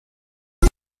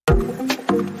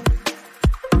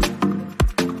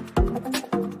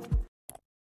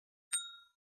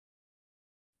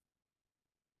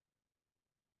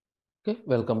Okay,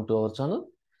 welcome to our channel.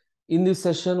 In this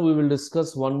session, we will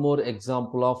discuss one more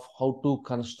example of how to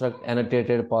construct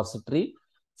annotated parse tree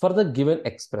for the given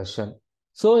expression.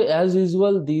 So as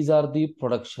usual, these are the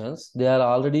productions. They are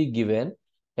already given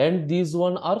and these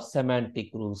one are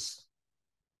semantic rules.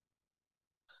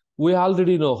 We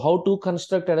already know how to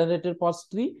construct annotated parse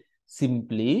tree.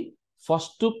 Simply,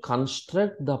 first to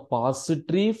construct the parse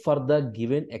tree for the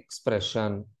given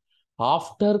expression.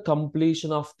 After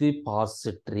completion of the parse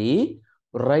tree,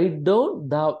 write down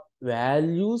the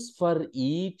values for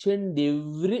each and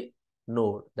every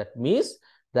node. That means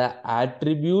the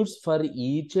attributes for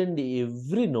each and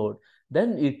every node.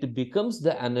 Then it becomes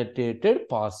the annotated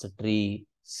parse tree.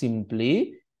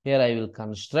 Simply, here I will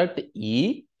construct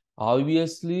E.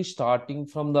 Obviously, starting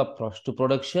from the first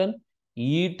production,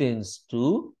 E tends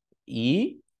to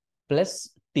E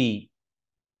plus T.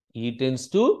 E tends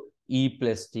to E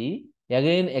plus T.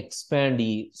 Again, expand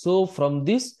E. So, from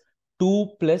this 2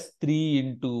 plus 3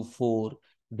 into 4.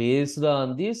 Based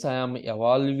on this, I am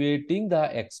evaluating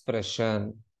the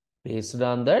expression. Based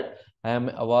on that, I am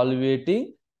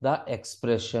evaluating the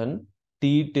expression.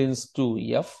 T tends to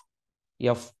F.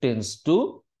 F tends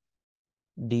to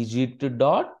digit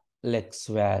dot lex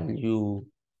value.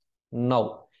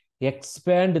 Now,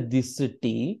 expand this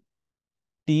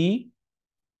T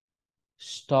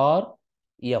star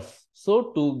F.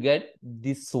 So, to get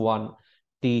this one,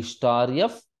 T star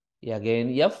F,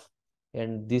 again F,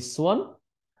 and this one,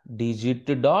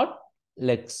 digit dot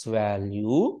lex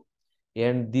value,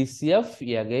 and this F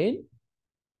again,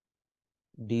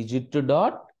 digit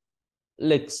dot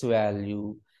lex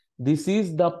value. This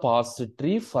is the parse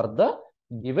tree for the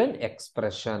given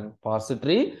expression. Parse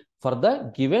tree for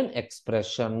the given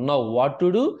expression. Now, what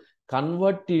to do?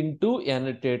 Convert into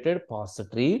annotated parse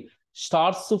tree.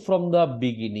 Starts from the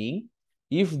beginning.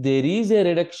 If there is a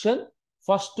reduction,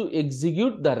 first to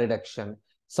execute the reduction.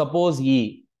 Suppose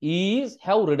E. E is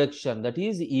have reduction. That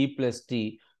is E plus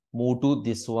T. Move to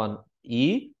this one.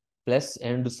 E plus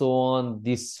and so on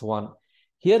this one.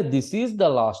 Here, this is the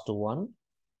last one.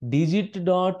 Digit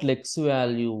dot lex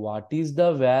value. What is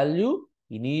the value?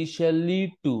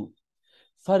 Initially 2.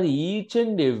 For each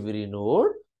and every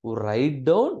node, write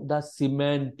down the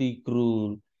semantic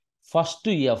rule. First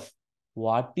F.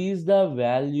 What is the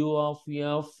value of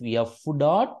F? F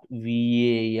dot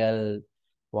VAL.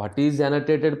 What is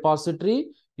annotated parse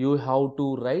tree? You have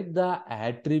to write the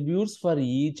attributes for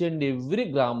each and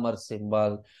every grammar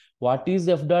symbol. What is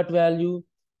F dot value?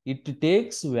 It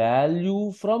takes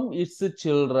value from its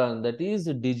children. That is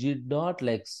digit dot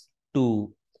lex 2.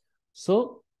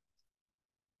 So,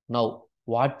 now,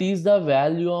 what is the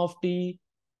value of T?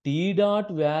 T dot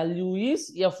value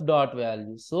is F dot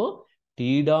value. So,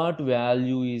 T dot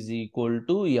value is equal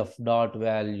to F dot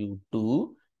value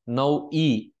 2. Now,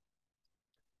 E.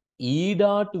 E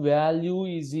dot value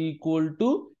is equal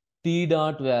to T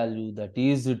dot value. That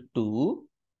is 2.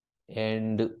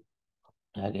 And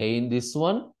again, this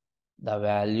one, the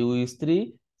value is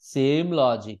 3. Same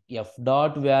logic. F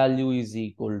dot value is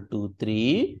equal to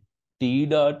 3. T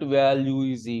dot value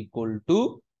is equal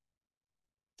to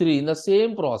 3 in the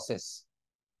same process.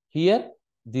 Here,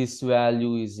 this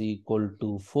value is equal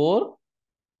to 4.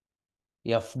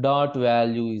 F dot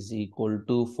value is equal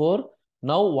to 4.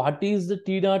 Now, what is the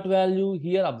T dot value?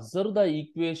 Here, observe the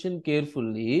equation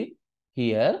carefully.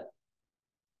 Here,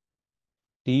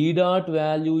 T dot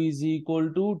value is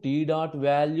equal to T dot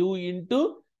value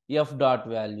into F dot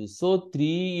value. So,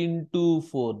 3 into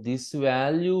 4. This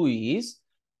value is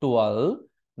 12.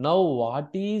 Now, what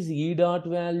is E dot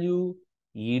value?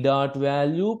 E dot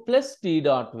value plus T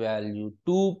dot value.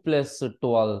 2 plus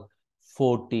 12,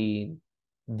 14.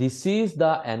 This is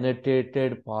the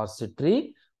annotated parse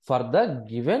tree for the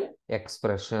given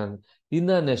expression. In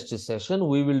the next session,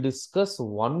 we will discuss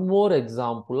one more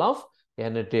example of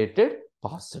annotated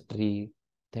parse tree.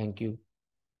 Thank you.